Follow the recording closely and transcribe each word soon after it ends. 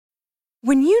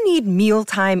When you need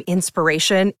mealtime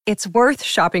inspiration, it's worth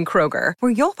shopping Kroger,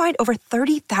 where you'll find over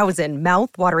 30,000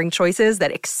 mouth-watering choices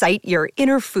that excite your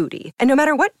inner foodie. And no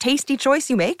matter what tasty choice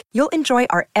you make, you'll enjoy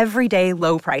our everyday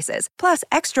low prices, plus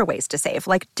extra ways to save,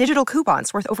 like digital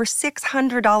coupons worth over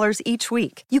 $600 each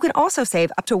week. You can also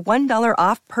save up to $1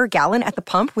 off per gallon at the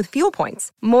pump with fuel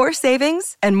points. More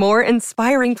savings and more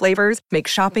inspiring flavors make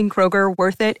shopping Kroger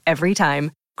worth it every time.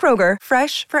 Kroger,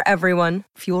 fresh for everyone.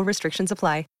 Fuel restrictions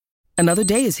apply. Another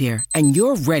day is here, and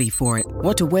you're ready for it.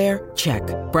 What to wear? Check.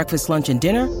 Breakfast, lunch, and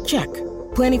dinner? Check.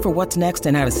 Planning for what's next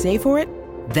and how to save for it?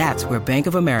 That's where Bank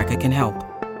of America can help.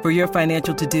 For your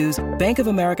financial to-dos, Bank of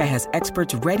America has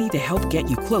experts ready to help get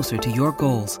you closer to your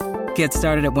goals. Get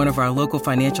started at one of our local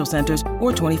financial centers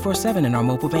or 24/7 in our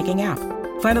mobile banking app.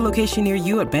 Find a location near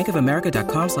you at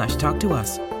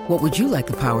bankofamerica.com/talktous. What would you like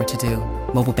the power to do?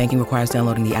 Mobile banking requires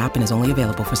downloading the app and is only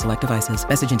available for select devices.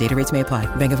 Message and data rates may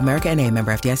apply. Bank of America N.A.,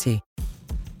 member FDIC.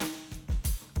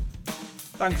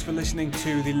 Thanks for listening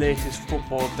to the latest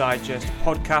Football Digest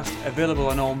podcast, available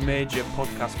on all major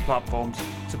podcast platforms.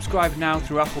 Subscribe now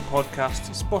through Apple Podcasts,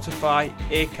 Spotify,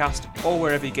 Acast, or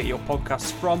wherever you get your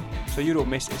podcasts from, so you don't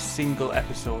miss a single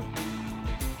episode.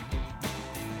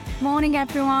 Morning,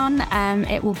 everyone.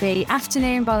 It will be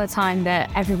afternoon by the time that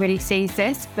everybody sees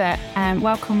this, but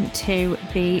welcome to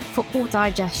the Football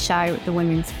Digest show, the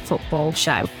Women's Football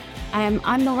Show.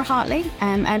 I'm Laura Hartley,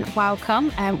 and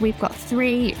welcome. We've got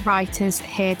three writers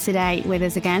here today with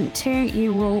us again. Two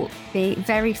you will be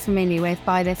very familiar with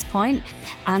by this point,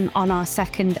 and on our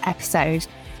second episode.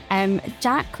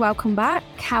 Jack, welcome back.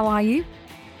 How are you?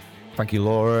 Thank you,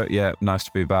 Laura. Yeah, nice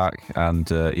to be back.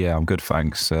 And I'm good,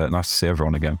 thanks. Nice to see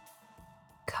everyone again.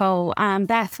 Cool. And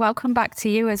Beth, welcome back to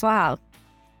you as well.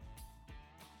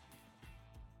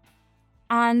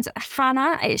 And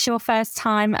Hannah, it's your first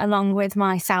time along with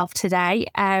myself today.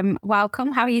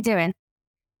 Welcome. How are you doing?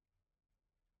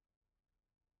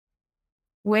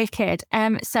 Wicked.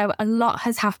 So a lot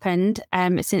has happened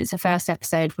since the first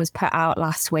episode was put out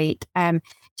last week.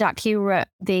 Jack, you were at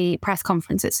the press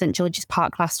conference at St George's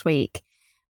Park last week,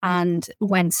 and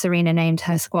when Sarina named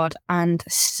her squad, and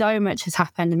so much has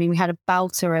happened. I mean, we had a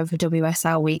belter over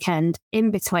WSL weekend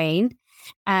in between.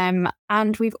 And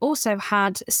we've also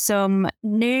had some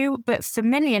new but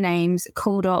familiar names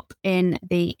called up in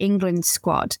the England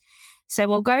squad. So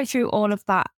we'll go through all of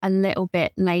that a little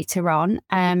bit later on.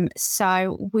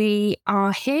 So we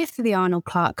are here for the Arnold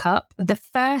Clark Cup. The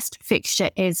first fixture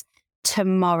is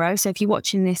tomorrow. So if you're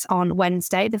watching this on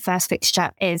Wednesday, the first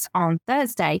fixture is on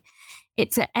Thursday.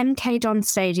 It's at MK Don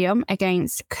Stadium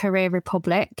against Korea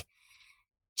Republic.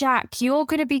 Jack, you're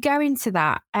going to be going to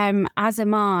that, as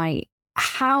am I.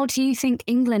 How do you think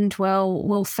England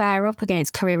will fare up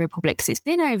against Korea Republic? Because it's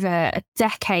been over a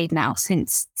decade now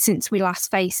since we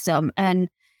last faced them, and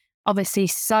obviously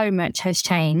so much has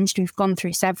changed. We've gone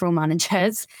through several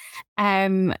managers.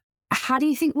 How do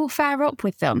you think we'll fare up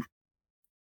with them?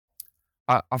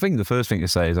 I think the first thing to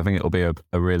say is I think it'll be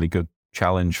a really good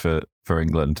challenge for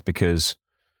England, because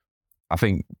I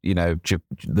think, you know,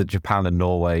 the Japan and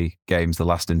Norway games, the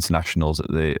last internationals at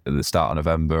the start of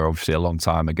November, obviously a long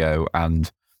time ago,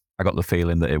 and I got the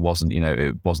feeling that it wasn't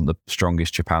the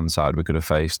strongest Japan side we could have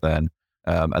faced then,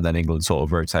 and then England sort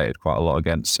of rotated quite a lot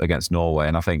against Norway,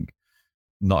 and I think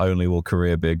not only will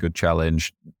Korea be a good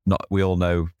challenge, we all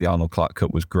know the Arnold Clark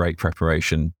Cup was great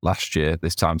preparation last year,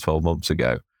 this time 12 months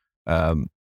ago,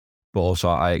 but also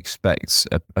I expect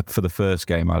for the first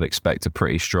game I'd expect a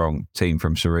pretty strong team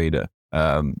from Sarina.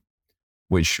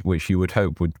 Which you would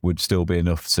hope would still be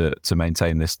enough to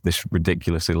maintain this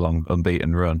ridiculously long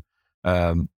unbeaten run.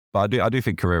 But I do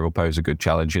think Korea will pose a good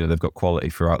challenge. You know, they've got quality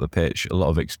throughout the pitch, a lot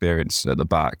of experience at the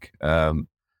back,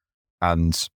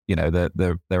 and you know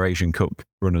they're Asian Cup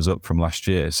runners up from last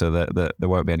year, so there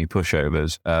won't be any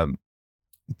pushovers.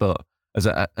 But as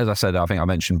I said, I think I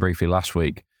mentioned briefly last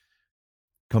week,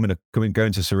 going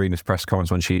to Sarina's press conference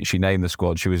when she named the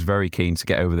squad, she was very keen to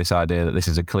get over this idea that this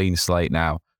is a clean slate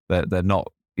now. They're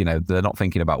not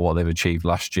thinking about what they've achieved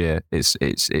last year. It's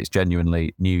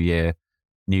genuinely new year,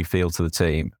 new feel to the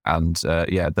team, and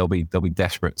they'll be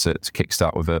desperate to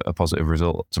kickstart with a positive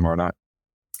result tomorrow night.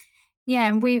 Yeah,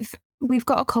 and we've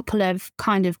got a couple of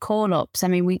kind of call-ups. I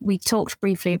mean, we talked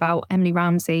briefly about Emily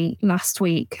Ramsey last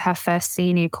week, her first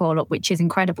senior call-up, which is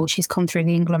incredible. She's come through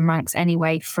the England ranks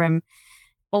anyway from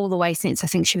all the way since I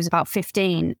think she was about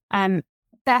 15.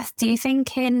 Beth, do you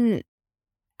think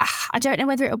I don't know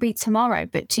whether it'll be tomorrow,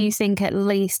 but do you think at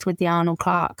least with the Arnold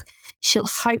Clark, she'll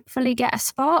hopefully get a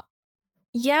spot?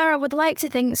 Yeah, I would like to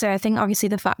think so. I think obviously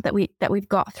the fact that we've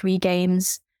got 3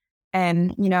 games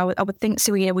I would think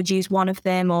Sarina would use one of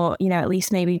them, or, at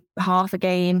least maybe half a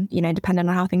game, depending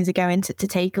on how things are going, to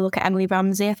take a look at Emily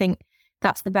Ramsey. I think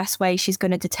that's the best way she's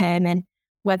going to determine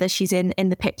whether she's in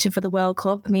the picture for the World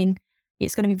Cup. I mean,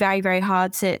 it's going to be very, very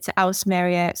hard to oust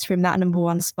Mary Earps from that number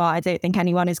one spot. I don't think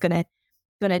anyone is going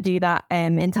to do that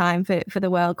in time for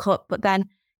the World Cup. But then,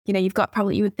 you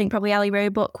would think probably Ellie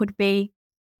Roebuck would be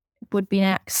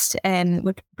next,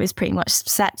 is pretty much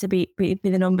set to be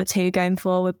the number 2 going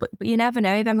forward. But you never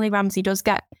know. If Emily Ramsey does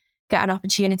get an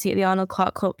opportunity at the Arnold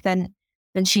Clark Cup, then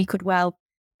she could well,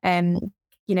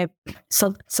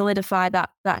 solidify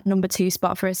that number 2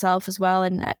 spot for herself as well.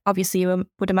 And obviously, you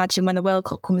would imagine when the World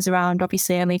Cup comes around,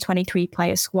 obviously only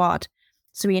 23-player squad,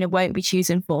 Sarina won't be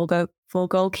choosing 4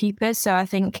 goalkeepers. So I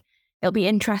think it'll be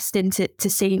interesting to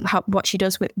see what she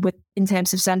does with in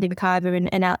terms of Sandy McIver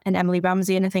and Emily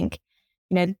Ramsey. And I think,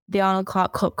 the Arnold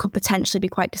Clark Cup could potentially be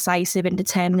quite decisive in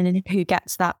determining who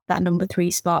gets that number 3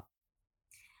 spot.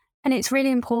 And it's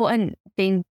really important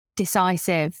being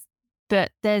decisive,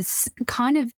 but there's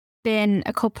kind of been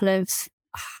a couple of,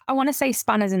 I want to say,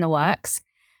 spanners in the works,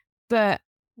 but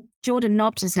Jordan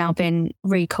Nobbs has now been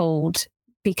recalled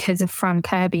because of Fran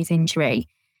Kirby's injury.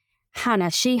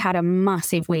 Hannah, she had a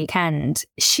massive weekend.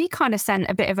 She kind of sent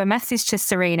a bit of a message to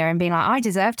Sarina and being like, I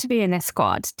deserve to be in this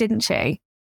squad, didn't she?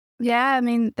 Yeah, I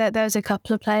mean, there was a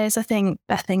couple of players, I think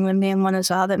Beth England being one as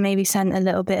well, that maybe sent a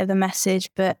little bit of a message,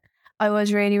 but I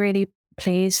was really, really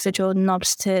pleased for Jordan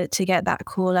Nobbs to get that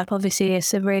call up. Obviously,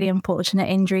 it's a really unfortunate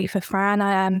injury for Fran.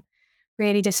 I am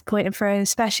really disappointed for her,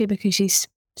 especially because she's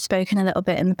spoken a little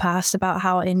bit in the past about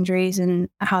how injuries and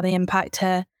how they impact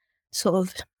her sort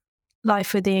of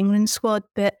life with the England squad.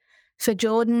 But for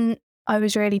Jordan, I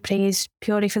was really pleased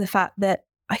purely for the fact that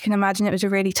I can imagine it was a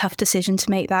really tough decision to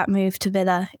make that move to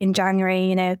Villa in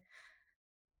January.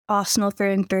 Arsenal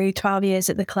through and through, 12 years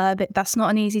at the club. That's not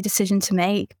an easy decision to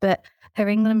make, but her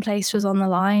England place was on the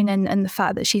line, and the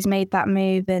fact that she's made that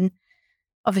move, and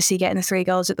obviously getting the 3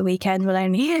 goals at the weekend will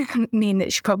only mean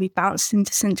that she probably bounced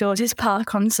into St George's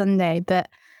Park on Sunday. But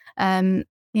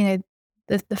the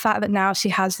fact that now she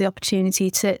has the opportunity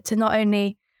to not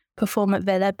only perform at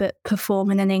Villa, but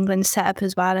perform in an England setup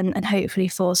as well, and hopefully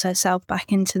force herself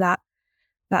back into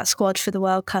that squad for the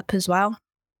World Cup as well.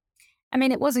 I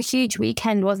mean, it was a huge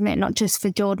weekend, wasn't it? Not just for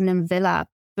Jordan and Villa,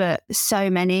 but so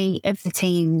many of the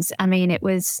teams. I mean, it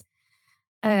was,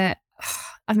 a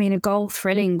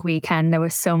goal-thrilling weekend. There were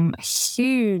some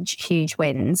huge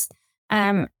wins.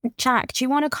 Jack, do you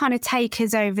want to kind of take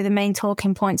us over the main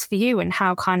talking points for you and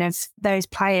how kind of those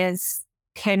players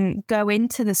can go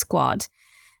into the squad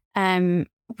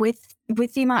with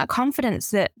the amount of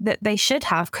confidence that they should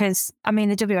have? Because, I mean,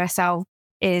 the WSL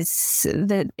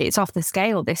it's off the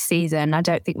scale this season. I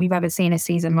don't think we've ever seen a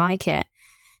season like it.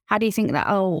 How do you think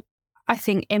that'll,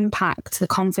 impact the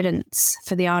confidence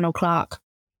for the Arnold Clark?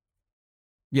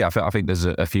 Yeah, I think there's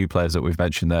a few players that we've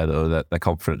mentioned there that their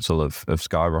confidence will have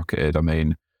skyrocketed. I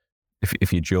mean,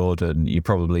 if you're Jordan, you're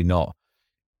probably not.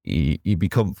 You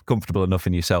become comfortable enough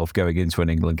in yourself going into an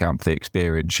England camp, the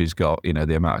experience she's got,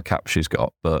 the amount of caps she's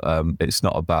got. But it's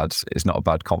not a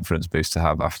bad confidence boost to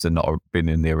have after not being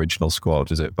in the original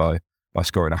squad, is it? By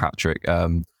scoring a hat trick.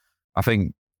 I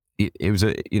think I was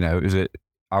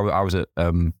at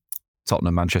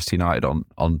Tottenham, Manchester United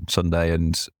on Sunday,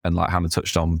 and like Hannah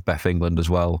touched on, Beth England as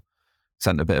well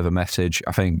sent a bit of a message.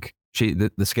 I think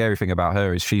the scary thing about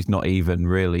her is she's not even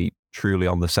really truly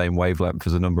on the same wavelength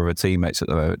as a number of her teammates at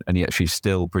the moment, and yet she's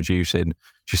still producing.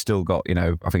 She's still got,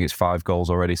 I think it's 5 goals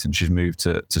already since she's moved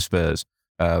to Spurs,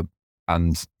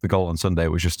 and the goal on Sunday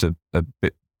was just a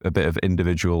bit of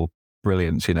individual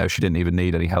brilliance. She didn't even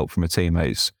need any help from her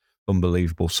teammates.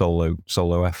 Unbelievable solo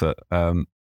effort, and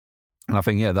I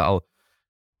think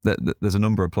there's a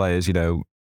number of players.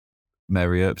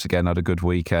 Mary Earps again had a good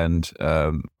weekend.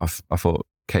 I thought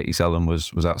Katie Selland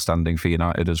was outstanding for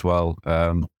United as well.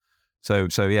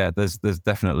 So yeah, there's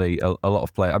definitely a lot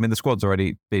of play. I mean, the squad's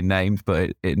already been named,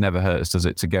 but it never hurts, does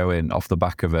it, to go in off the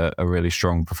back of a really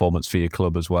strong performance for your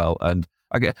club as well. And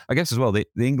I guess as well, the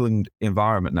England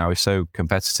environment now is so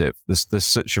competitive.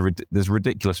 There's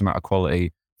ridiculous amount of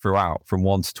quality throughout, from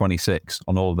 1 to 26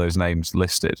 on all of those names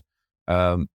listed.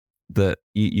 That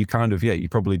you kind of, you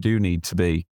probably do need to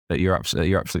be at your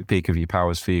absolute peak of your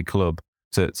powers for your club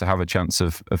to have a chance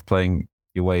of playing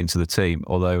your way into the team.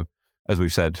 Although, as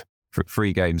we've said,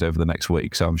 3 games over the next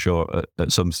week, so I'm sure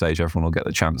at some stage everyone will get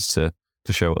the chance to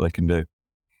show what they can do.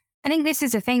 I think this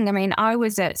is the thing. I mean, I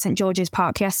was at St George's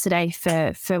Park yesterday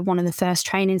for one of the first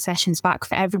training sessions back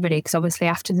for everybody, because obviously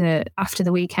after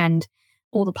the weekend,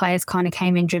 all the players kind of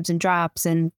came in dribs and drabs,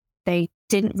 and they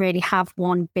didn't really have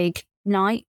one big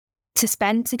night to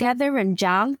spend together and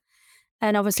gel.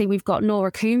 And obviously we've got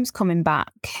Laura Coombs coming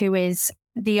back, who is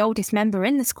the oldest member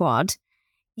in the squad,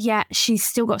 yet she's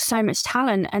still got so much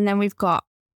talent. And then we've got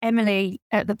Emily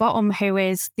at the bottom, who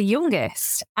is the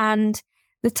youngest. And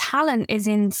the talent is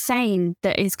insane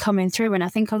that is coming through. And I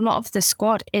think a lot of the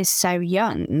squad is so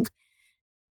young.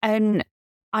 And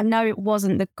I know it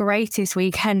wasn't the greatest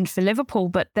weekend for Liverpool,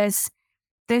 but there's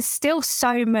still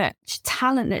so much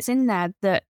talent that's in there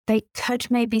that they could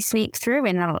maybe sneak through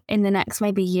in the next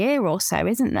maybe year or so,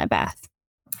 isn't there, Beth?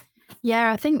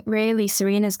 Yeah, I think really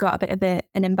Serena's got a bit of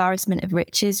an embarrassment of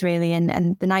riches, really.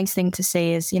 And the nice thing to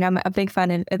see is, I'm a big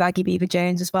fan of Aggie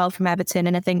Beever-Jones as well from Everton.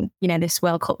 And I think, this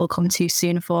World Cup will come too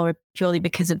soon for her purely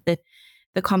because of the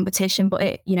competition.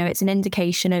 But, it's an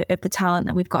indication of the talent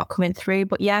that we've got coming through.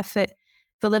 But yeah, for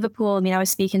Liverpool, I was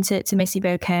speaking to Missy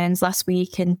Bow-Kearns last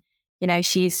week, and,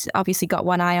 she's obviously got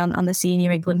one eye on the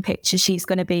senior England picture. She's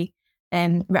going to be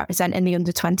representing the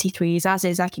under-23s, as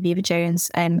is Aggie Beever-Jones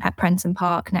at Prenton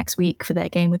Park next week for their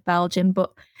game with Belgium.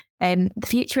 But the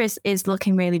future is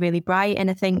looking really, really bright. And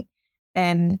I think,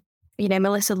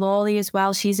 Melissa Lawley as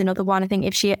well, she's another one. I think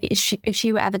if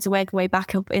she were ever to work her way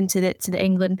back up into the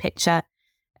England picture,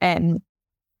 it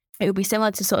would be similar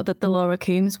to sort of the Laura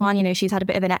Coombs one. She's had a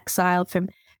bit of an exile from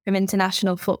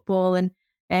international football.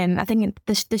 And I think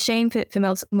the shame for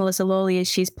Melissa Lawley is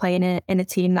she's playing in a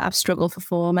team that have struggled for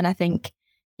form. And I think,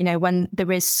 when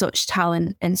there is such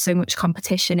talent and so much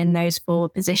competition in those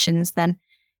forward positions, then,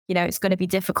 it's going to be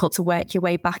difficult to work your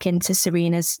way back into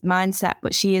Serena's mindset.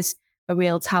 But she is a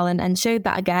real talent and showed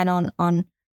that again on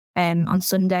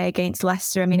Sunday against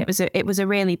Leicester. I mean, it was a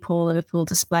really poor Liverpool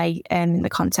display in the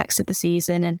context of the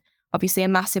season, and obviously a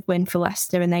massive win for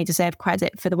Leicester, and they deserve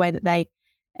credit for the way that they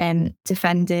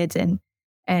defended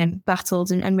and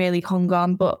battled and really hung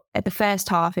on. But at the first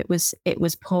half, it was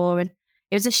poor, and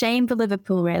it was a shame for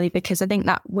Liverpool, really, because I think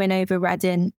that win over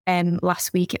Reading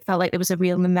last week, it felt like there was a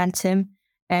real momentum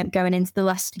going into the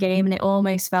Leicester game, and it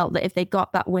almost felt that if they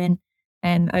got that win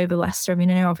over Leicester, I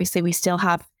mean, obviously we still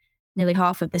have nearly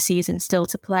half of the season still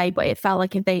to play, but it felt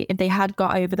like if they had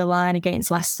got over the line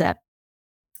against Leicester,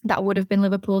 that would have been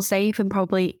Liverpool safe, and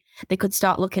probably they could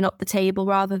start looking up the table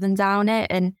rather than down it.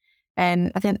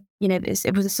 And I think,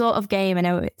 it was a sort of game. I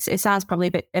know it sounds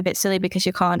probably a bit silly because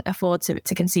you can't afford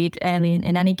to concede early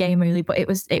in any game, really, but it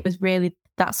was really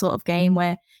that sort of game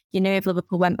where, if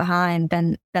Liverpool went behind,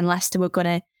 then Leicester were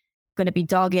going to be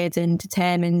dogged and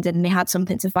determined, and they had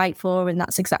something to fight for, and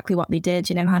that's exactly what they did.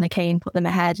 Hannah Kane put them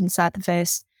ahead inside the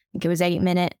first, I think it was 8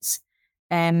 minutes,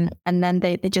 and then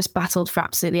they just battled for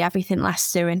absolutely everything,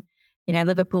 Leicester. And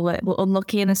Liverpool were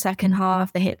unlucky in the second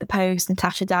half. They hit the post, and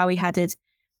Tasha Dowie headed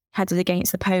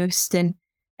against the post, and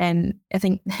I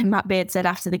think Matt Beard said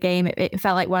after the game it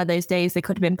felt like one of those days they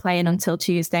could have been playing until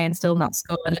Tuesday and still not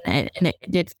scored, and it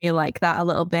did feel like that a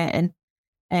little bit.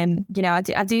 And I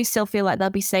do still feel like they'll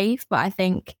be safe, but I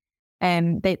think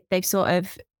they've sort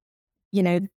of,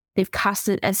 they've cast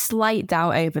a slight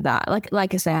doubt over that.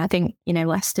 Like I say, I think,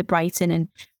 Leicester, Brighton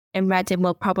and Reading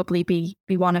will probably be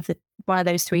one of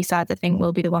those three sides I think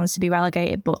will be the ones to be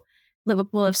relegated. But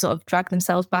Liverpool have sort of dragged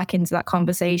themselves back into that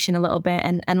conversation a little bit,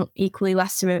 and equally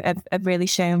Leicester have really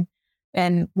shown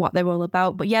what they're all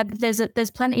about. But yeah,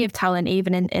 there's plenty of talent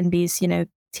even in these,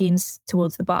 teams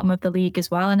towards the bottom of the league as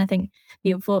well. And I think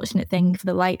the unfortunate thing for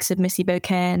the likes of Missy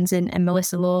Bow-Kearns and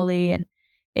Melissa Lawley and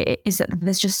is that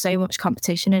there's just so much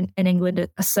competition in England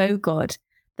are so good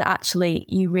that actually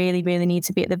you really, really need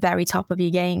to be at the very top of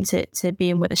your game to be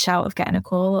in with a shout of getting a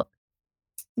call up.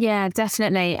 Yeah,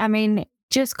 definitely. I mean,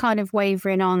 just kind of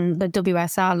wavering on the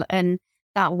WSL and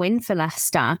that win for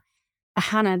Leicester,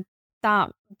 Hannah,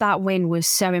 that win was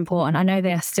so important. I know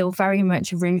they are still very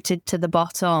much rooted to the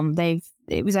bottom.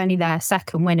 It was only their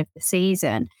second win of the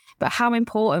season, but how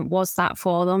important was that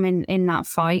for them in that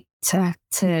fight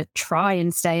to try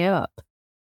and stay up?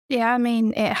 Yeah, I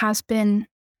mean, it has been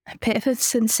a bit of a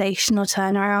sensational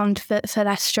turnaround for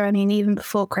Leicester. I mean, even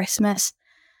before Christmas,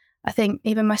 I think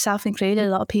even myself included, a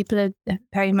lot of people had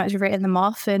very much written them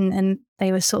off and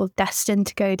they were sort of destined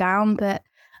to go down, but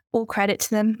all credit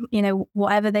to them.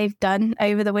 Whatever they've done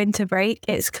over the winter break,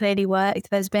 it's clearly worked.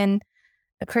 There's been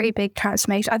a pretty big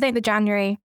transformation. I think the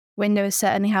January window has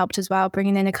certainly helped as well,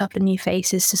 bringing in a couple of new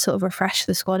faces to sort of refresh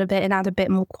the squad a bit and add a bit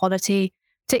more quality,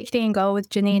 particularly in goal with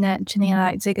Janina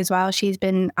Leipzig as well. She's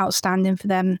been outstanding for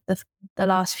them the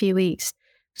last few weeks,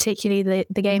 particularly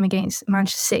the game against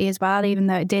Manchester City as well, even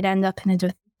though it did end up in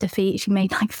a defeat. She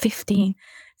made like 15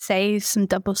 saves, some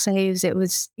double saves. It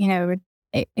was,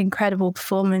 incredible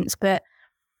performance. But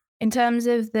in terms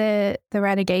of the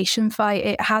relegation fight,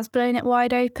 it has blown it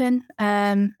wide open,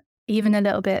 even a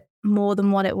little bit more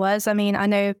than what it was. I mean, I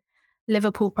know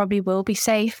Liverpool probably will be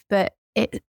safe, but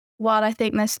while I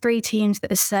think there's 3 teams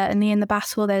that are certainly in the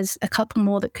battle, there's a couple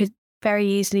more that could very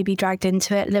easily be dragged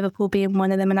into it, Liverpool being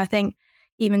one of them, and I think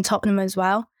even Tottenham as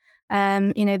well.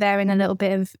 They're in a little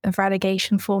bit of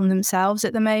relegation form themselves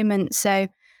at the moment. So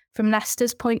from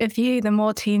Leicester's point of view, the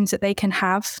more teams that they can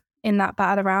have in that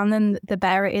battle around them, the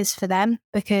better it is for them,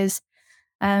 because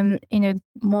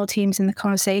more teams in the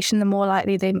conversation, the more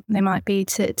likely they might be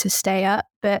to stay up.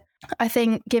 But I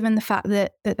think given the fact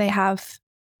that they have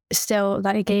still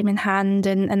like a game in hand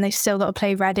and they've still got to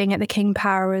play Reading at the King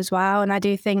Power as well, and I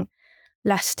do think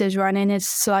Leicester's running is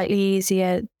slightly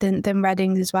easier than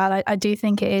Reading's as well. I do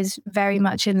think it is very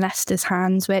much in Leicester's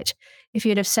hands, which if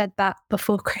you'd have said that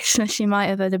before Christmas, you might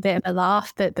have had a bit of a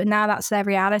laugh, but now that's their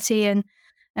reality, and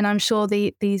I'm sure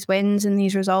these wins and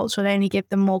these results will only give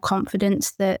them more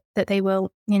confidence that they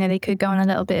will, they could go on a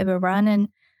little bit of a run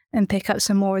and pick up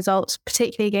some more results,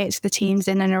 particularly against the teams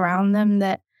in and around them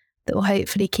that will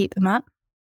hopefully keep them up.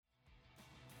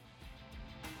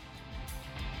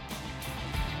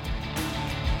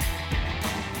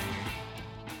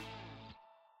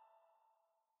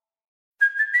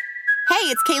 Hey,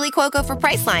 it's Kaylee Cuoco for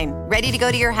Priceline. Ready to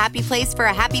go to your happy place for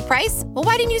a happy price? Well,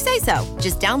 why didn't you say so?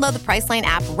 Just download the Priceline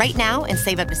app right now and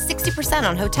save up to 60%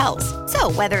 on hotels.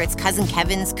 So whether it's Cousin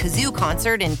Kevin's Kazoo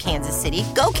Concert in Kansas City,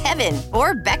 go Kevin,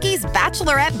 or Becky's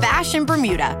Bachelorette Bash in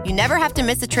Bermuda, you never have to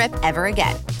miss a trip ever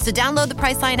again. So download the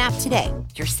Priceline app today.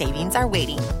 Your savings are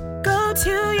waiting. Go to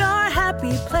your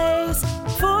happy place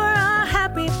for a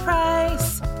happy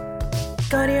price.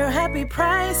 Go to your happy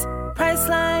price,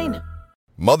 Priceline.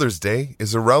 Mother's Day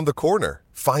is around the corner.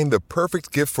 Find the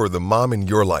perfect gift for the mom in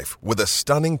your life with a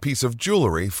stunning piece of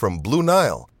jewelry from Blue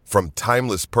Nile. From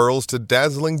timeless pearls to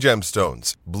dazzling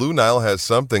gemstones, Blue Nile has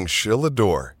something she'll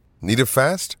adore. Need it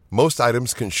fast? Most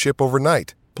items can ship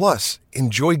overnight. Plus,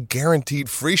 enjoy guaranteed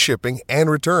free shipping and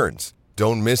returns.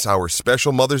 Don't miss our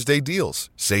special Mother's Day deals.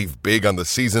 Save big on the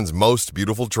season's most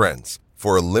beautiful trends.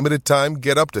 For a limited time,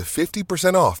 get up to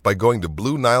 50% off by going to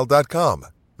BlueNile.com.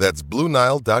 That's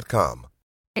BlueNile.com.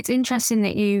 It's interesting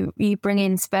that you bring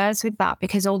in Spurs with that,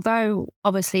 because although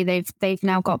obviously they've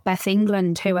now got Beth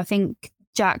England, who I think,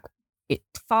 Jack,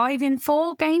 5 in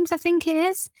 4 games I think it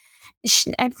is.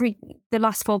 The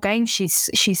last 4 games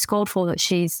she's scored for that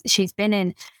she's been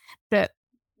in. But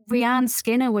Rhian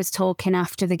Skinner was talking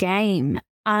after the game,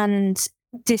 and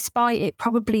despite it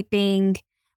probably being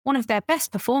one of their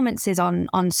best performances on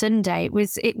Sunday, it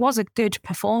was a good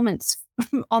performance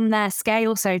on their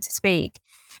scale, so to speak.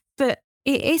 But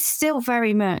it is still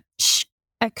very much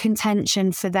a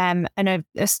contention for them and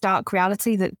a stark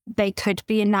reality that they could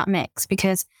be in that mix,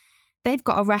 because they've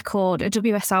got a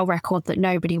WSL record that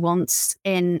nobody wants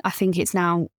in, I think it's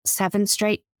now 7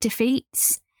 straight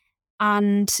defeats.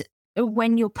 And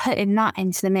when you're putting that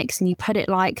into the mix and you put it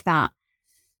like that,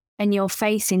 and you're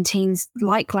facing teams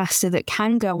like Leicester that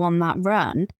can go on that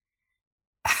run,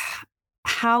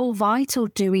 how vital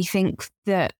do we think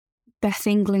that Beth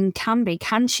England can be?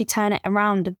 Can she turn it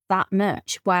around that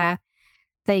much where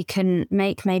they can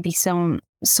make maybe some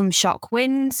shock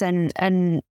wins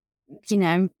and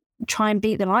try and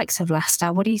beat the likes of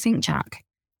Leicester? What do you think, Jack?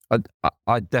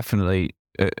 I definitely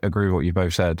agree with what you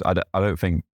both said. I don't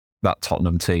think that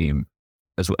Tottenham team,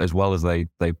 as well as they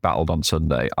battled on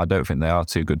Sunday, I don't think they are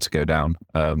too good to go down.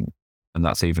 And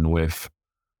that's even with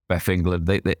Beth England.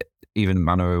 They even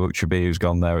Manu Uchabi, who's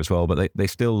gone there as well, but they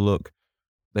still look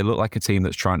like a team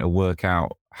that's trying to work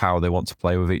out how they want to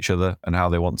play with each other and how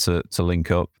they want to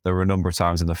link up. There were a number of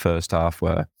times in the first half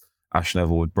where Ash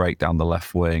Neville would break down the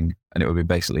left wing, and it would be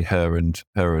basically her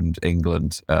and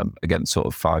England against sort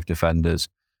of 5 defenders,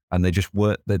 and they just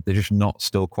weren't. They're just not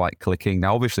still quite clicking.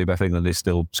 Now, obviously, Beth England is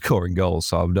still scoring goals,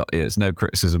 so it's no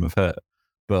criticism of her,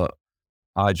 but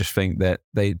I just think that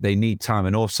they need time,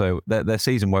 and also their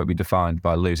season won't be defined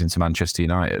by losing to Manchester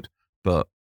United, but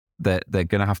they're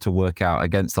going to have to work out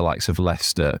against the likes of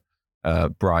Leicester,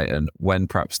 Brighton, when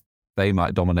perhaps they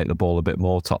might dominate the ball a bit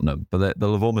more, Tottenham. But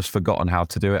they'll have almost forgotten how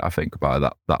to do it, I think, by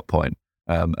that point.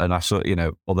 And I saw,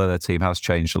 although their team has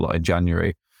changed a lot in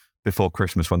January, before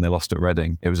Christmas when they lost at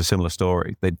Reading, it was a similar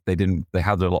story. They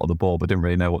had a lot of the ball, but didn't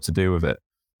really know what to do with it.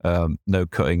 No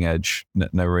cutting edge,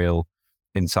 no real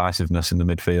incisiveness in the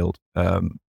midfield.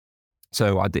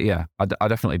 So I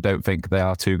definitely don't think they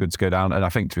are too good to go down. And I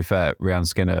think, to be fair, Rhian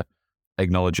Skinner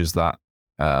acknowledges that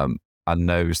and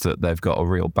knows that they've got a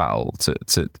real battle.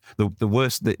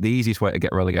 The easiest way to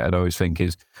get relegated, I always think,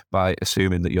 is by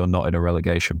assuming that you're not in a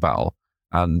relegation battle.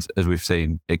 And as we've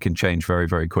seen, it can change very,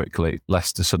 very quickly.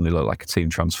 Leicester suddenly look like a team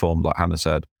transformed, like Hannah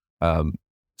said.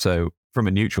 So from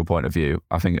a neutral point of view,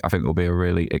 I think it will be a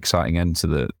really exciting end to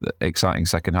the exciting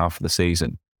second half of the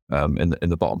season in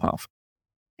the bottom half.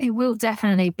 It will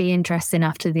definitely be interesting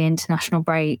after the international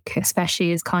break,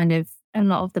 especially as kind of a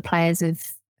lot of the players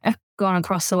have gone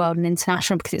across the world and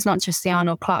international, because it's not just the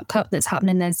Arnold Clark Cup that's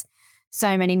happening. There's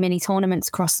so many mini tournaments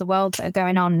across the world that are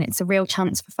going on, and it's a real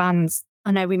chance for fans.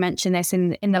 I know we mentioned this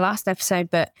in the last episode,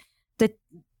 but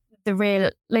the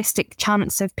realistic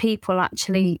chance of people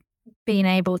actually being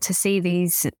able to see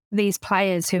these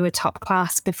players who are top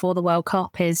class before the World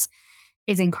Cup is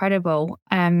incredible.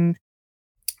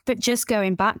 But just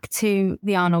going back to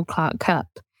the Arnold Clark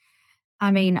Cup, I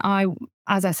mean,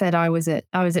 as I said, I was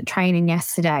at training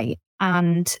yesterday,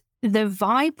 and the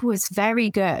vibe was very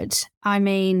good. I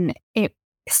mean, it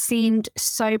seemed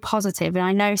so positive, and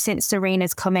I know since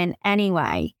Serena's come in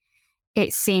anyway,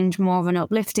 it seemed more of an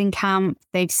uplifting camp.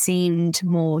 They've seemed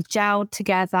more gelled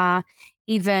together.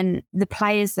 Even the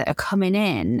players that are coming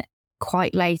in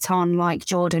quite late on, like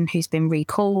Jordan, who's been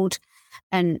recalled,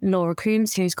 and Laura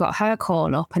Coombs, who's got her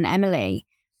call up, and Emily,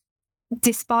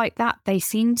 despite that, they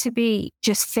seem to be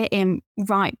just fitting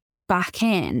right back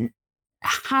in.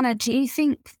 Hannah, do you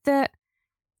think that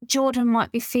Jordan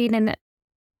might be feeling,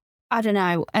 I don't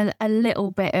know, a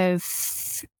little bit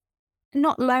of,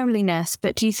 not loneliness,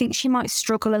 but do you think she might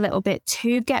struggle a little bit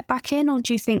to get back in, or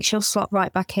do you think she'll slot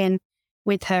right back in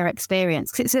with her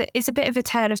experience? 'Cause it's a bit of a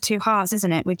tale of two halves,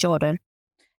 isn't it, with Jordan?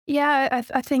 Yeah,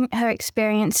 I think her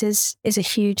experience is a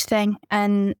huge thing,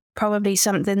 and probably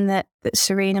something that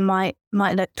Serena might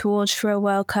look towards for a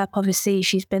World Cup. Obviously,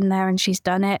 she's been there and she's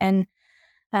done it,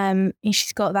 and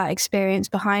she's got that experience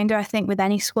behind her. I think with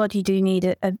any squad, you do need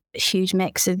a huge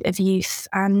mix of youth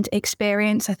and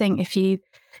experience. I think if you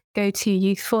go too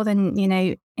youthful, then, you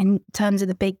know, in terms of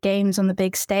the big games on the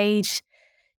big stage,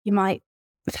 you might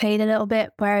fade a little bit.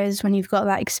 Whereas when you've got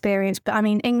that experience, but I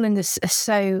mean, England is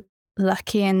so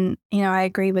lucky, and, you know, I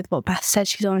agree with what Beth said.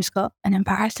 She's almost got an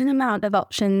embarrassing amount of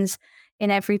options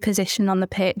in every position on the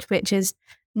pitch, which is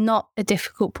not a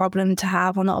difficult problem to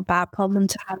have, or not a bad problem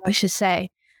to have, I should say.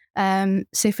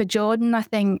 So for Jordan, I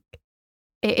think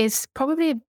it is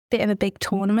probably a bit of a big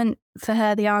tournament for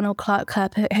her, the Arnold Clark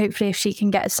Cup. Hopefully, if she can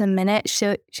get some minutes,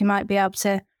 she might be able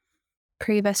to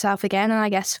prove herself again, and I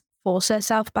guess force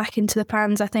herself back into the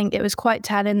plans. I think it was quite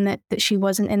telling that she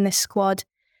wasn't in this squad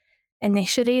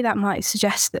initially. That might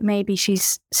suggest that maybe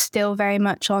she's still very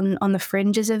much on the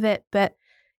fringes of it. But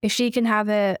if she can have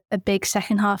a big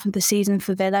second half of the season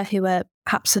for Villa, who are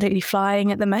absolutely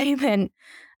flying at the moment,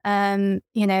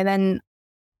 you know, then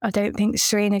I don't think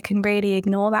Serena can really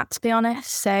ignore that, to be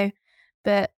honest. So,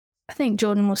 but I think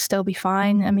Jordan will still be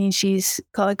fine. I mean, she's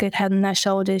got a good head on her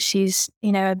shoulders. She's,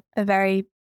 you know, a very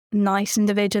nice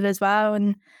individual as well.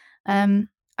 And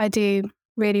I do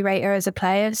really rate her as a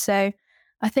player. So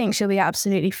I think she'll be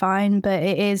absolutely fine. But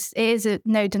it is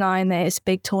no denying that it's a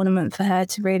big tournament for her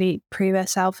to really prove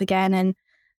herself again.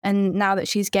 And now that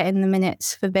she's getting the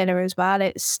minutes for Villa as well,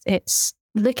 it's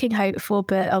looking hopeful,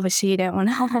 but obviously you don't want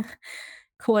to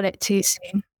call it too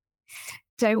soon.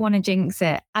 Don't want to jinx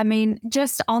it. I mean,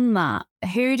 just on that,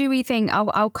 who do we think,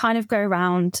 I'll kind of go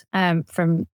around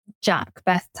from Jack,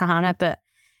 Beth to Hannah, but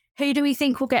who do we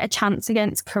think will get a chance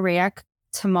against Korea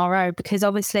tomorrow? Because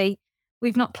obviously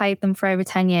we've not played them for over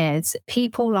 10 years.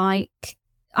 People like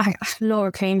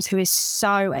Laura Coombs, who is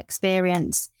so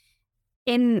experienced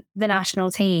in the national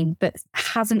team, but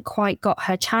hasn't quite got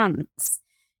her chance.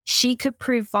 She could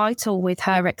prove vital with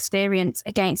her experience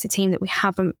against a team that we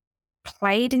haven't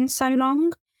played in so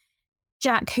long.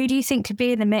 Jack, who do you think could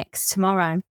be in the mix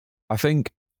tomorrow? I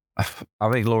think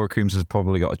Laura Coombs has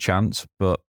probably got a chance,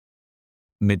 but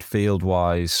midfield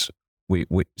wise,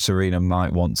 Serena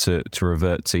might want to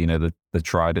revert to, you know, the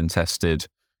tried and tested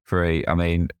three. I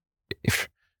mean,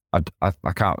 I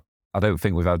don't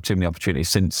think we've had too many opportunities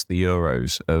since the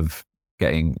Euros of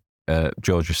getting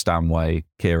Georgia Stanway,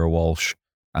 Keira Walsh,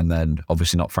 and then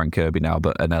obviously not Fran Kirby now,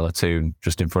 but Anella Toone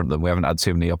just in front of them. We haven't had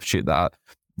too many opportunities that,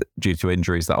 due to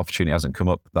injuries, that opportunity hasn't come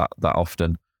up that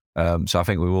often. So I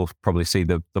think we will probably see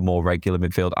the more regular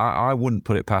midfield. I wouldn't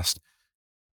put it past.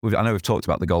 I know we've talked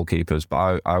about the goalkeepers,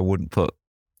 but I wouldn't put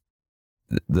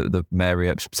the Mary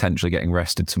Earps potentially getting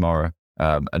rested tomorrow,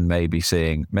 and maybe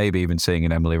even seeing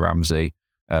an Emily Ramsey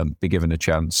be given a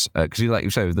chance, because like you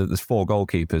say, there's 4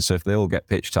 goalkeepers, so if they all get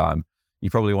pitch time, you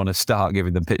probably want to start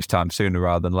giving them pitch time sooner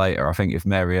rather than later. I think if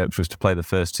Mary Earps was to play the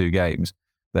first 2 games,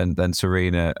 then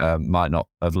Serena might not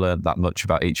have learned that much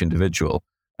about each individual.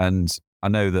 And I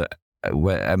know that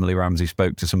where Emily Ramsey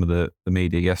spoke to some of the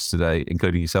media yesterday,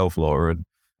 including yourself, Laura,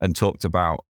 and talked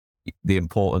about the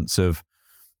importance of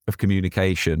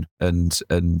communication and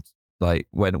like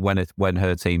when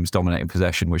her team's dominating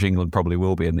possession, which England probably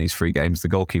will be in these 3 games, the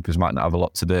goalkeepers might not have a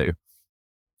lot to do.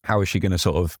 How is she going to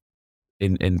sort of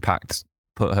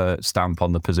put her stamp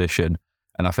on the position?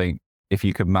 And I think if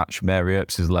you could match Mary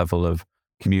Earps' level of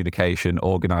communication,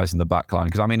 organising the backline,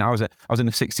 because I mean, I was in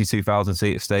a 62,000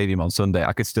 seat stadium on Sunday.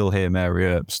 I could still hear Mary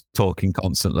Earps talking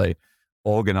constantly,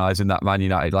 organising that Man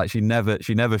United. Like she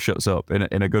never shuts up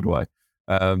in a good way.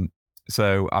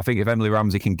 So I think if Emily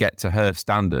Ramsey can get to her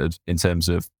standard in terms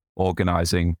of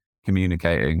organising,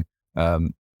 communicating,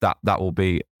 that will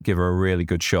give her a really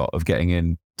good shot of getting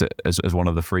in as one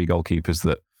of the 3 goalkeepers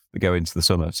that go into the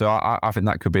summer. So I think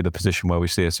that could be the position where we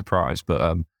see a surprise.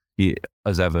 But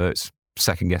as ever, it's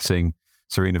second guessing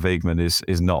Sarina Wiegman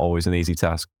is not always an easy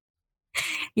task.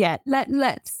 Yeah,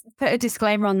 let's put a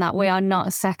disclaimer on that. We are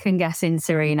not second guessing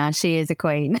Sarina. She is a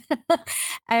queen.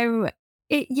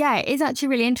 It is actually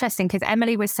really interesting because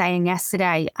Emily was saying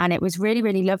yesterday, and it was really,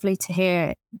 really lovely to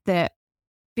hear that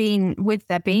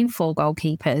there being 4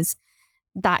 goalkeepers,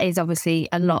 that is obviously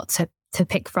a lot to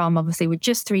pick from, obviously with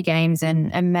just 3 games,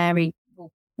 and Mary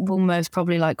will most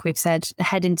probably, like we've said,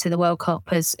 head into the World Cup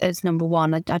as number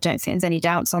 1. I don't think there's any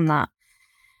doubts on that.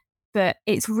 But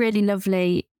it's really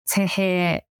lovely to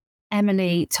hear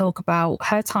Emily talk about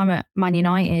her time at Man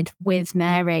United with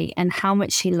Mary and how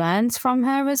much she learns from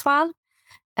her as well.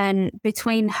 And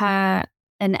between her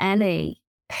and Ellie,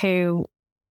 who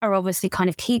are obviously kind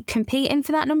of keep competing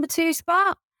for that number 2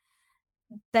 spot,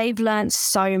 they've learned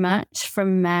so much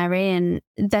from Mary, and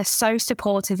they're so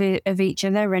supportive of each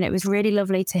other. And it was really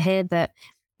lovely to hear that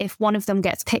if one of them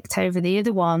gets picked over the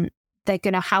other one, they're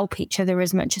going to help each other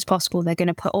as much as possible. They're going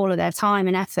to put all of their time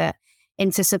and effort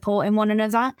into supporting one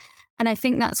another. And I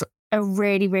think that's a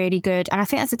really, really good, and I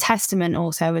think that's a testament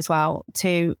also as well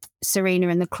to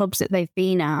Sarina and the clubs that they've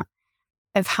been at,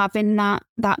 of having that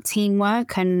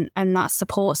teamwork and that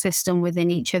support system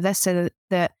within each other, so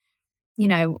that you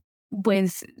know,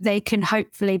 they can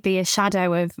hopefully be a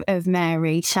shadow of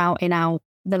Mary shouting out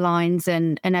the lines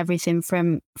and everything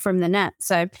from the net.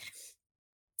 So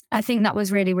I think that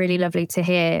was really, really lovely to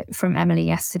hear from Emily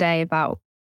yesterday about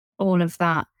all of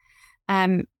that.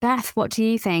 Beth, what do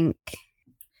you think?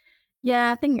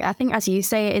 Yeah, I think as you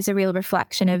say, it is a real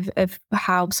reflection of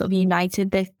how sort of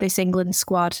united this England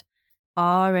squad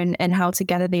are and how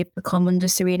together they've become under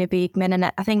Sarina Wiegman. And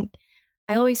I think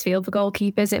I always feel for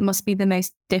goalkeepers, it must be the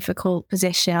most difficult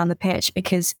position on the pitch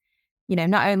because, you know,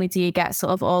 not only do you get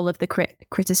sort of all of the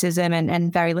criticism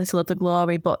and very little of the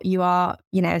glory, but you are,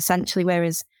 you know, essentially,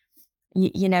 whereas,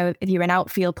 you know, if you're an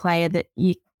outfield player that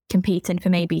you competing for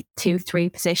maybe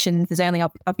 2-3 positions, there's only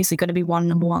obviously going to be one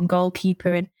number 1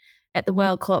 goalkeeper. And at the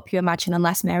World Cup, you imagine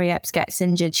unless Mary Earps gets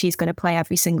injured, she's going to play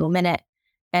every single minute.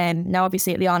 Now,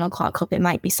 obviously, at the Arnold Clark Cup, it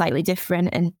might be slightly different.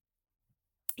 And,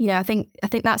 you know, I think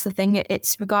that's the thing.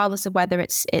 It's regardless of whether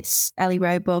it's Ellie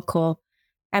Roebuck or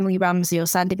Emily Ramsey or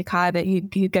Sandy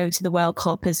McIver who go to the World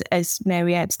Cup as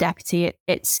Mary Earps' deputy,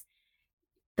 it's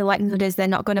the likelihood is they're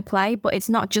not going to play. But it's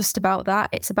not just about that.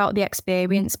 It's about the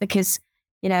experience because,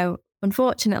 you know,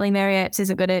 unfortunately, Mary Earps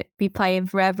isn't going to be playing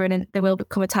forever, and there will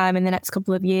come a time in the next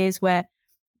couple of years where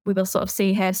we will sort of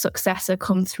see her successor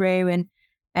come through,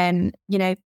 and you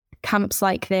know, camps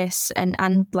like this and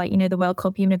like, you know, the World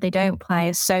Cup, even if they don't play,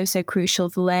 is so crucial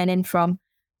for learning from,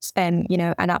 you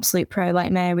know, an absolute pro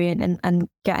like Mary and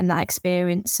getting that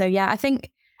experience. So yeah, I think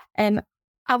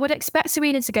I would expect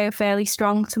Sarina to go fairly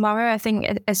strong tomorrow. I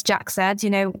think, as Jack said, you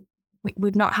know,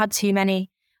 we've not had too many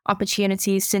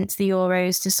opportunities since the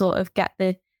Euros to sort of get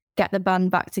the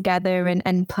band back together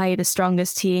and play the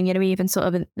strongest team. You know, even sort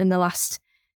of in the last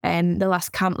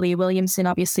camp, Leah Williamson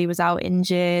obviously was out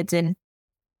injured, and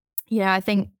yeah, I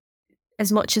think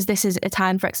as much as this is a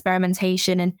time for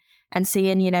experimentation and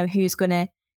seeing, you know, who's gonna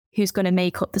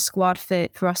make up the squad for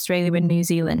Australia and New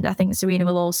Zealand, I think Sarina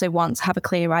will also want to have a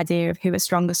clear idea of who her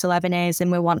strongest 11 is,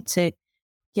 and we'll want to,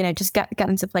 you know, just get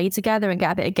them to play together and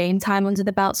get a bit of game time under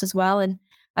the belts as well. And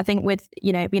I think with,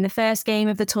 you know, being the first game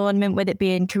of the tournament, with it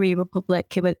being Korea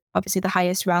Republic, who were obviously the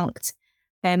highest ranked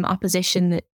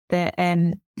opposition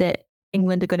that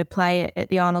England are going to play at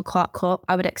the Arnold Clark Cup,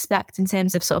 I would expect in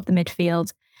terms of sort of the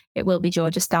midfield, it will be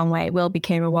Georgia Stanway, it will be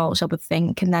Kira Walsh, I would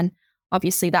think. And then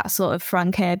obviously that sort of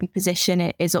Fran Kirby position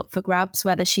is up for grabs,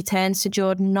 whether she turns to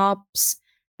Jordan Nobbs,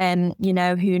 you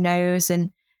know, who knows.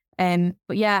 And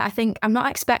but yeah, I think I'm not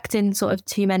expecting sort of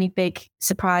too many big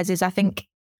surprises. I think,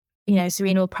 you know,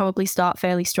 Sarina will probably start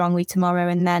fairly strongly tomorrow,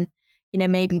 and then, you know,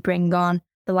 maybe bring on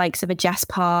the likes of a Jess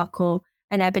Park or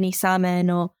an Ebony Salmon,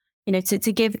 or, you know,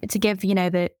 to give, you know,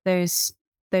 those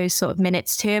those sort of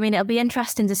minutes too. I mean, it'll be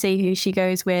interesting to see who she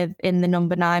goes with in the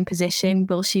number 9 position.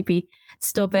 Will she be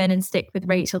stubborn and stick with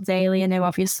Rachel Daly? I know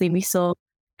obviously we saw,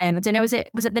 I don't know, was it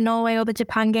the Norway or the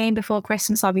Japan game before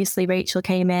Christmas? Obviously Rachel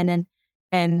came in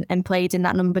and played in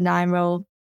that number 9 role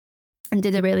and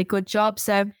did a really good job.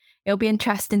 So it'll be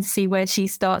interesting to see where she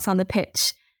starts on the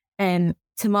pitch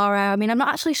tomorrow. I mean, I'm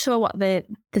not actually sure what the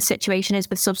situation is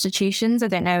with substitutions. I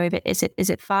don't know if is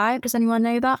it 5? Does anyone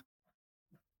know that?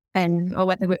 Or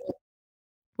whether it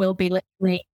will be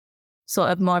literally sort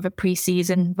of more of a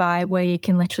pre-season vibe where you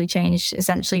can literally change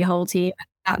essentially your whole team.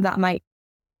 That might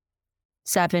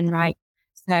 7, right?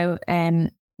 So,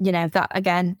 that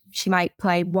again, she might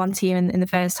play one team in the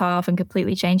first half and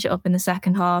completely change it up in the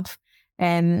second half.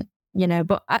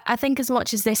 But I think as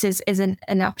much as this is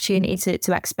an opportunity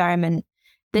to experiment,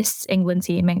 this England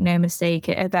team, make no mistake,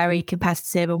 are very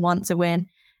competitive and want to win,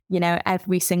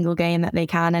 every single game that they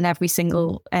can and every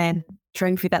single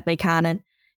trophy that they can.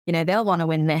 And, they'll want to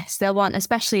win this. They'll want,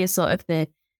 especially as sort of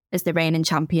as the reigning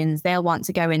champions, they'll want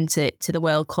to go into the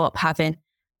World Cup having,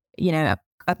 a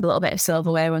little bit of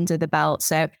silverware under the belt.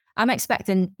 So I'm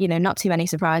expecting, not too many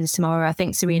surprises tomorrow. I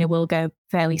think Sarina will go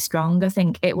fairly strong. I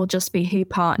think it will just be who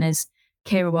partners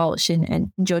Keira Walsh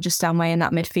and Georgia Stanway in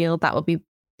that midfield. That will be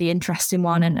the interesting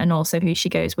one, and also who she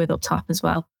goes with up top as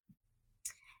well.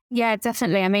 Yeah,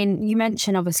 definitely. I mean, you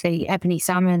mentioned obviously Ebony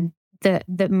Salmon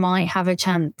that might have a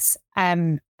chance.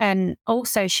 And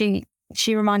also she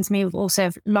reminds me of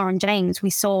Lauren James. We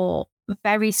saw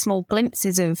very small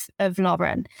glimpses of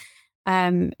Lauren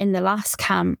in the last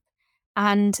camp.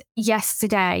 And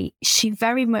yesterday, she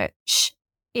very much,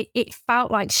 it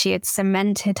felt like she had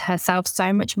cemented herself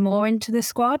so much more into the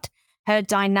squad. Her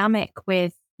dynamic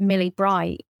with Millie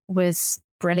Bright was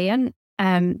brilliant.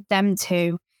 Them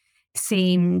two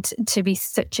seemed to be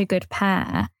such a good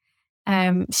pair.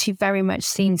 She very much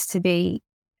seems to be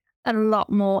a lot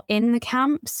more in the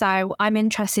camp. So I'm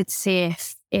interested to see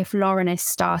if Lauren is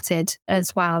started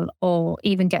as well or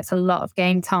even gets a lot of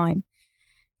game time.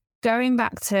 Going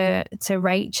back to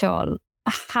Rachel,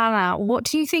 Hannah, what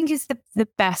do you think is the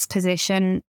best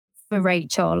position for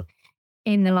Rachel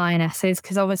in the Lionesses?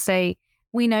 Because obviously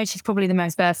we know she's probably the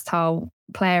most versatile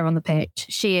player on the pitch.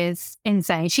 She is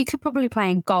insane. She could probably play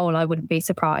in goal. I wouldn't be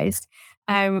surprised.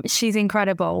 She's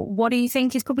incredible. What do you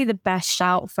think is probably the best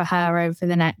shout for her over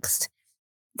the next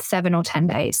 7 or 10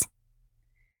 days?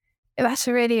 That's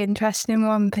a really interesting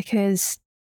one because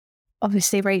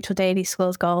obviously Rachel Daly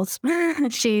scores goals.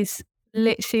 She's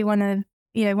literally one of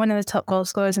the top goal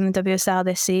scorers in the WSL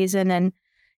this season. And,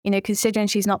 considering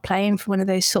she's not playing for one of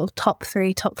those sort of top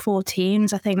 3, top 4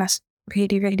 teams, I think that's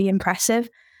really, really impressive.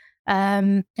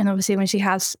 And obviously when she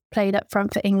has played up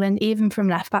front for England, even from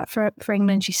left back for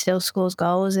England, she still scores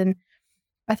goals. And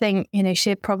I think,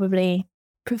 she probably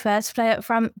prefers to play up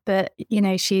front, but,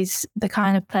 she's the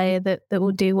kind of player that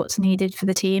will do what's needed for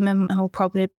the team and will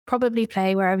probably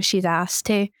play wherever she's asked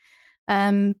to.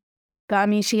 But I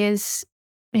mean, she is,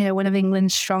 one of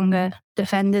England's stronger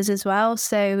defenders as well.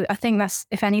 So I think that's,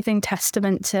 if anything,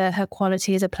 testament to her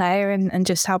quality as a player and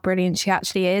just how brilliant she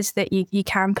actually is, that you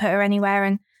can put her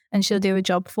anywhere and she'll do a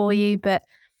job for you. But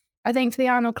I think for the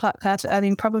Arnold Clark Cup, I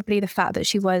mean, probably the fact that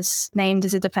she was named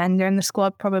as a defender in the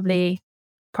squad probably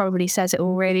says it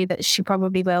all, really, that she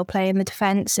probably will play in the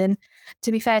defence. And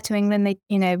to be fair to England,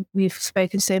 we've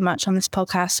spoken so much on this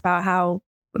podcast about how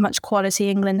much quality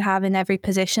England have in every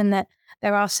position, that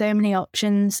there are so many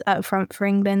options up front for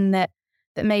England that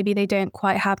maybe they don't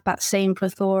quite have that same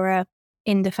plethora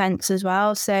in defence as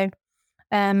well. So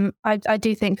I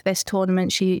do think for this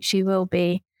tournament she will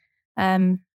be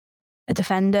a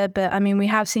defender. But I mean, we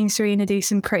have seen Sarina do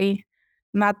some pretty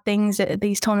mad things at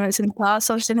these tournaments in the past.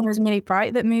 Obviously, it was Millie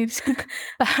Bright that moved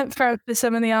for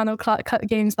some of the Arnold Clark Cup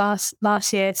games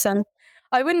last year. So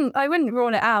I wouldn't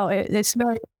rule it out.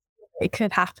 It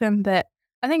could happen, but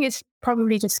I think it's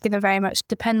probably just going to very much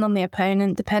depend on the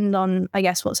opponent, depend on, I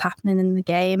guess, what's happening in the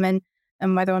game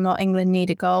and whether or not England need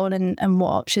a goal and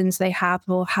what options they have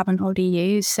or haven't already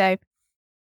used. So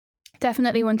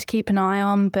definitely one to keep an eye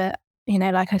on. But,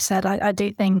 like I said, I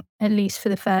do think, at least for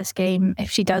the first game, if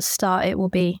she does start, it will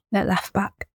be at left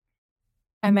back.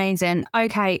 Amazing.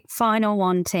 Okay, final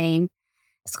one, team.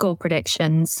 Score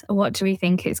predictions. What do we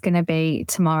think it's going to be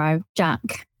tomorrow,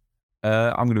 Jack?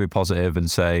 I'm going to be positive and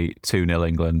say 2-0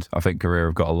 England. I think Korea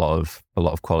have got a lot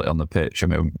of quality on the pitch. I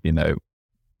mean,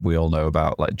 we all know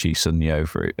about like Ji Sun-yo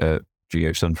for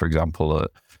example,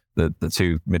 the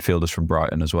two midfielders from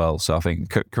Brighton as well. So I think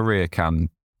Korea can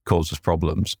cause us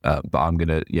problems. But I'm going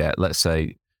to, let's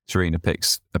say Sarina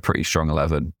picks a pretty strong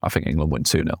 11. I think England win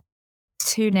 2-0.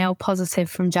 2-0 positive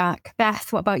from Jack.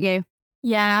 Beth, what about you?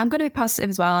 Yeah, I'm going to be positive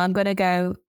as well. I'm going to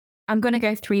go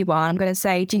 3-1. I'm going to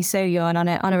say Ji So-yeon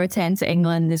on a return to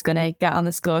England is going to get on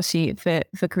the score sheet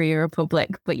for Korea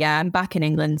Republic. But yeah, I'm backing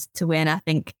England to win. I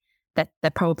think that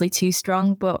they're probably too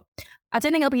strong, but I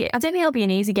don't think it'll be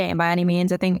an easy game by any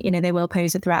means. I think, they will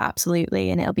pose a threat, absolutely,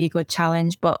 and it'll be a good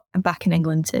challenge, but I'm backing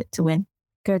England to win.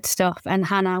 Good stuff. And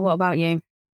Hannah, what about you?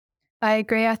 I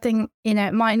agree. I think,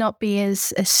 it might not be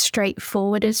as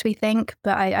straightforward as we think,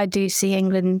 but I do see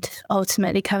England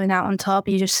ultimately coming out on top.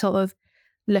 You just sort of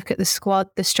look at the squad,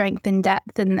 the strength and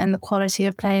depth and the quality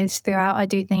of players throughout. I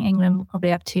do think England will probably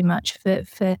have too much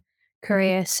for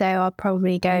Korea, so I'll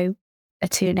probably go a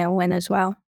 2-0 win as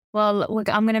well. Well,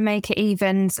 I'm going to make it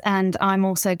evens, and I'm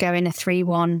also going a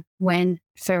 3-1 win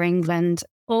for England.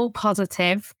 All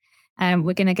positive.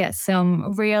 We're going to get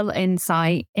some real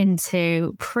insight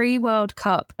into pre-World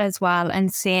Cup as well,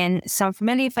 and seeing some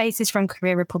familiar faces from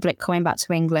Korea Republic coming back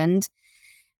to England.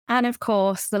 And of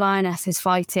course, the Lioness is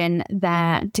fighting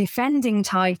their defending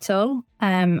title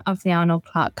of the Arnold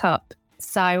Clark Cup.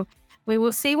 So we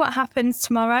will see what happens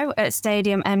tomorrow at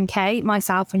Stadium MK.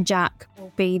 Myself and Jack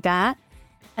will be there.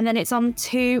 And then it's on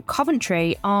to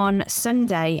Coventry on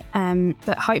Sunday.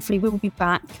 But hopefully we will be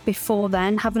back before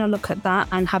then, having a look at that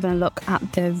and having a look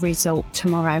at the result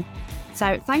tomorrow.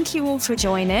 So thank you all for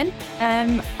joining.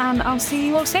 And I'll see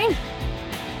you all soon.